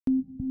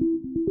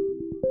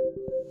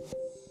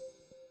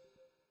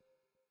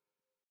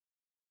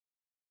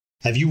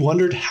Have you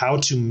wondered how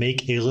to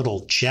make a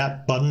little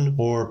chat button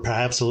or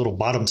perhaps a little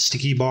bottom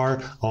sticky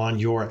bar on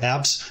your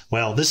apps?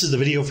 Well, this is the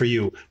video for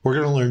you. We're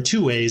going to learn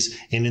two ways.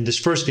 And in this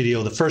first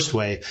video, the first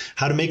way,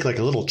 how to make like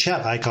a little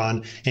chat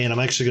icon. And I'm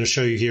actually going to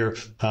show you here.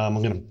 I'm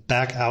going to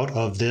back out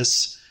of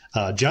this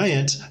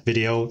giant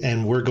video,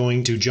 and we're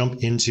going to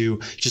jump into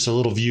just a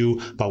little view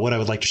about what I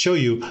would like to show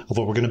you of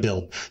what we're going to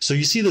build. So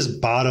you see this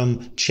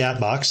bottom chat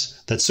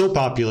box that's so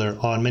popular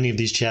on many of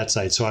these chat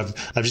sites. So I've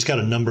just got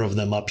a number of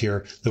them up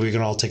here that we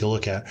can all take a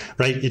look at,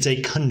 right? It's a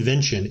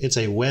convention. It's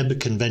a web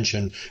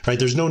convention, right?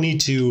 There's no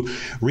need to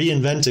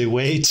reinvent a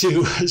way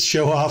to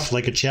show off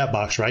like a chat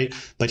box, right?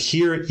 But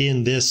here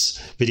in this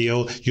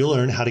video, you'll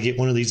learn how to get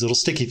one of these little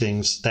sticky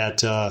things that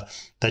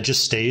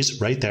just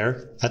stays right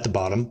there at the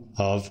bottom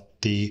of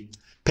the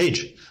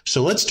page.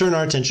 So let's turn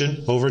our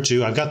attention over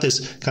to, I've got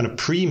this kind of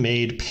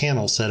pre-made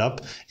panel set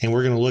up, and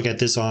we're going to look at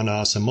this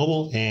on some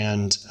mobile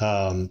and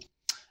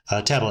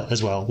tablet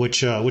as well, which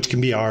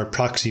can be our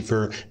proxy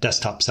for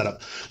desktop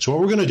setup. So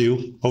what we're going to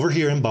do over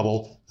here in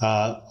Bubble,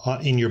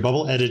 in your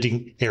Bubble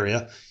editing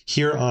area,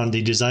 here on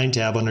the design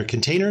tab under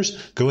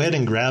containers, go ahead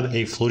and grab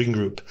a floating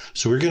group.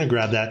 So we're going to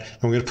grab that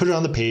and we're going to put it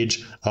on the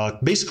page,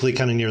 basically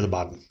kind of near the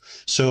bottom.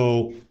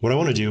 So what I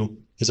want to do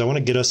is I want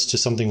to get us to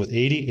something with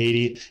 80,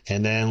 80,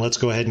 and then let's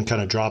go ahead and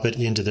kind of drop it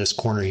into this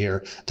corner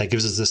here. That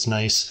gives us this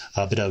nice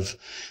bit of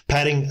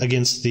padding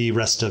against the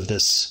rest of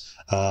this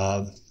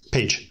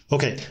page.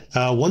 Okay,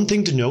 one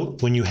thing to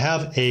note, when you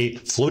have a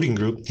floating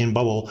group in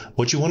Bubble,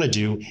 what you want to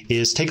do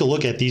is take a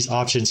look at these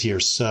options here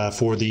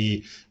for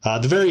the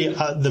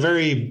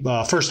very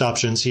first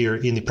options here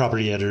in the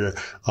property editor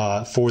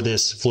for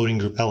this floating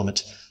group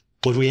element.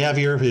 What we have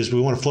here is we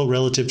want to float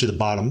relative to the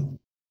bottom.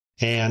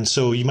 And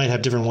so you might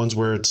have different ones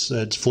where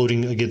it's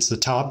floating against the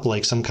top,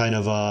 like some kind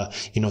of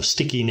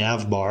sticky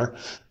nav bar.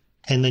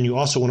 And then you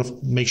also want to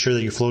make sure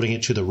that you're floating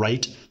it to the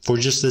right for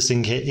just this.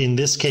 In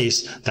this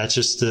case, that's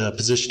just the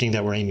positioning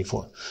that we're aiming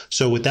for.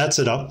 So with that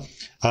set up,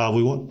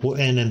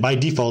 and then by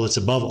default, it's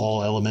above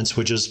all elements,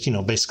 which is,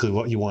 basically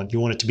what you want. You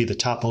want it to be the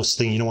topmost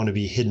thing. You don't want to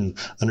be hidden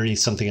underneath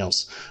something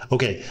else.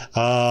 Okay.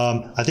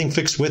 I think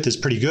fixed width is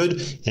pretty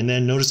good. And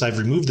then notice I've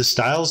removed the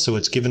styles. So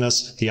it's given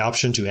us the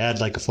option to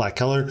add like a flat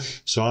color.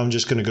 So I'm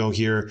just going to go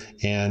here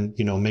and,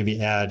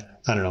 maybe add,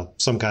 I don't know,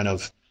 some kind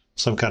of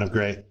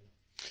gray.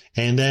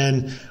 And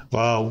then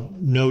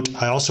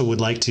note, I also would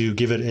like to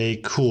give it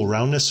a cool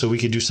roundness. So we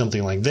could do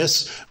something like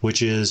this,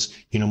 which is,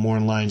 more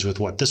in lines with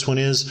what this one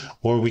is.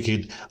 Or we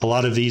could, a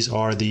lot of these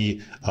are the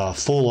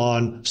full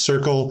on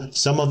circle.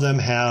 Some of them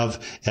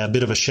have a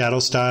bit of a shadow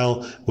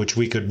style, which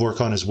we could work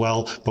on as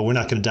well. But we're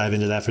not going to dive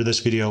into that for this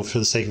video for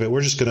the sake of it.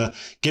 We're just going to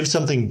give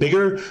something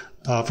bigger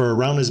for a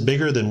roundness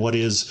bigger than what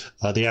is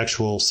the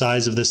actual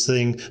size of this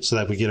thing, so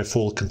that we get a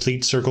full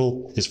complete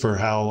circle is for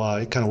how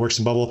it kind of works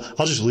in Bubble.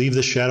 I'll just leave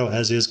this shadow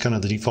as is, kind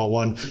of the default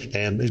one,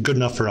 and it's good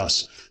enough for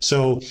us.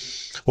 So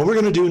what we're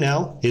going to do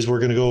now is we're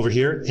going to go over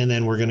here and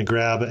then we're going to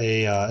grab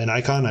an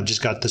icon. I've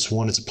just got this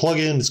one. It's a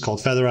plugin. It's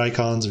called Feather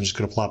Icons. I'm just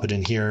going to plop it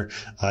in here.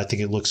 I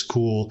think it looks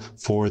cool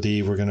for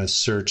we're going to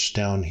search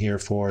down here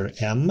for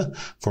M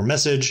for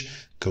message,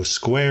 go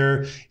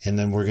square, and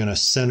then we're going to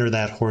center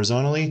that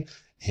horizontally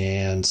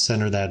and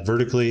center that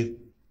vertically.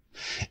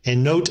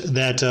 And note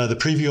that the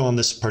preview on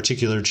this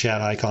particular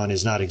chat icon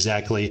is not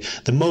exactly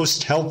the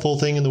most helpful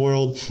thing in the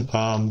world.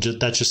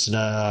 That's just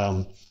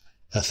a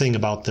thing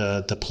about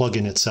the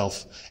plugin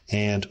itself.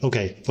 And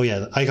okay, oh yeah,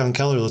 the icon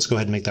color, let's go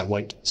ahead and make that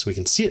white so we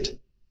can see it.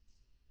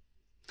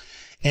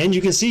 And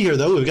you can see here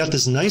though, we've got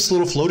this nice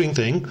little floating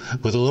thing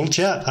with a little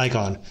chat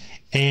icon.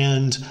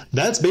 And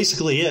that's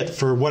basically it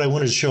for what I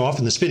wanted to show off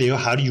in this video.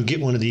 How do you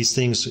get one of these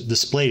things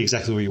displayed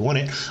exactly where you want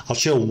it? I'll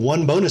show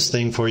one bonus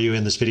thing for you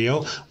in this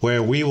video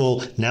where we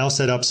will now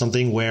set up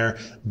something where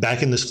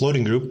back in this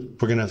floating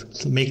group, we're going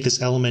to make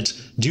this element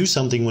do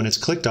something when it's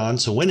clicked on.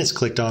 So when it's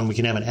clicked on, we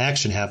can have an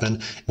action happen.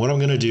 What I'm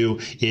going to do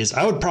is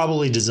I would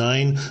probably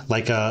design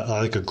like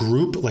a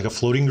group, like a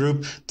floating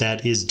group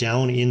that is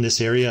down in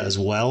this area as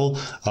well.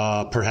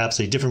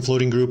 Perhaps a different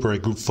floating group or a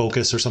group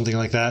focus or something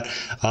like that.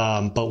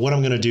 But what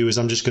I'm going to do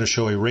is I'm just going to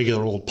show a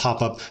regular old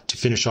pop-up to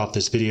finish off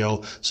this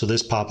video. So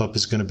this pop-up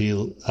is going to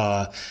be,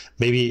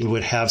 maybe it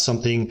would have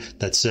something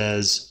that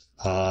says,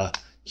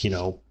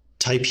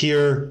 type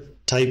here,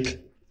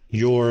 type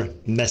your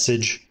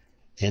message,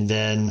 and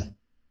then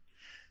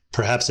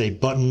perhaps a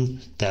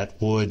button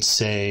that would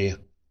say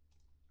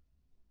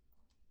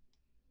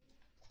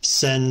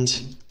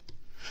send.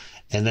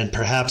 And then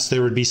perhaps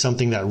there would be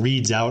something that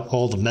reads out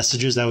all the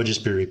messages. That would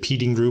just be a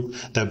repeating group.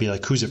 That would be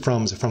like, who's it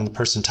from? Is it from the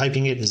person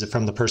typing it? Is it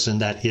from the person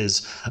that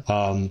is,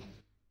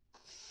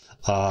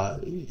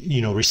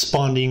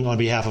 responding on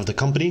behalf of the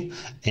company?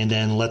 And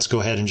then let's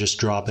go ahead and just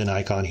drop an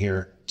icon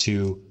here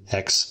to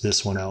X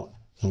this one out.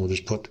 And we'll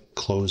just put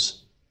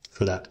close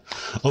for that.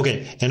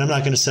 Okay. And I'm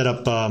not going to set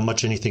up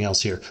much anything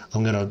else here.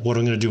 What I'm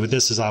going to do with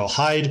this is I'll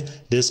hide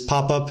this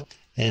pop-up,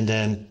 and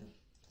then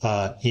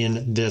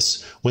in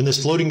this, when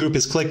this floating group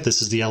is clicked,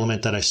 this is the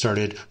element that I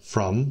started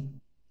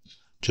from,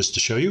 just to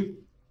show you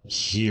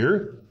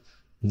here.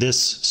 this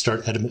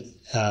start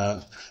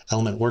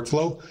element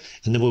workflow.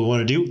 And then what we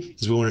want to do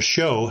is we want to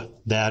show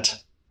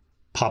that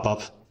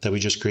pop-up that we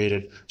just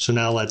created. So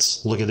now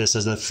let's look at this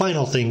as the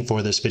final thing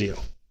for this video.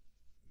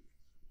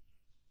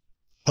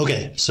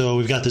 Okay, so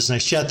we've got this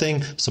nice chat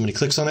thing. Somebody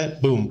clicks on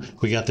it, boom,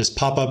 we got this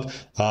pop-up.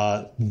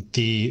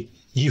 The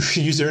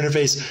user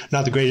interface,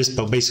 not the greatest,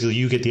 but basically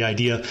you get the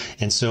idea.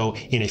 And so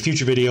in a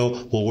future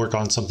video, we'll work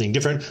on something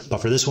different. But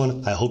for this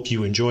one, I hope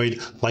you enjoyed.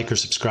 Like or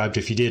subscribe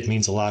if you did, it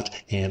means a lot.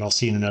 And I'll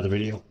see you in another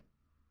video.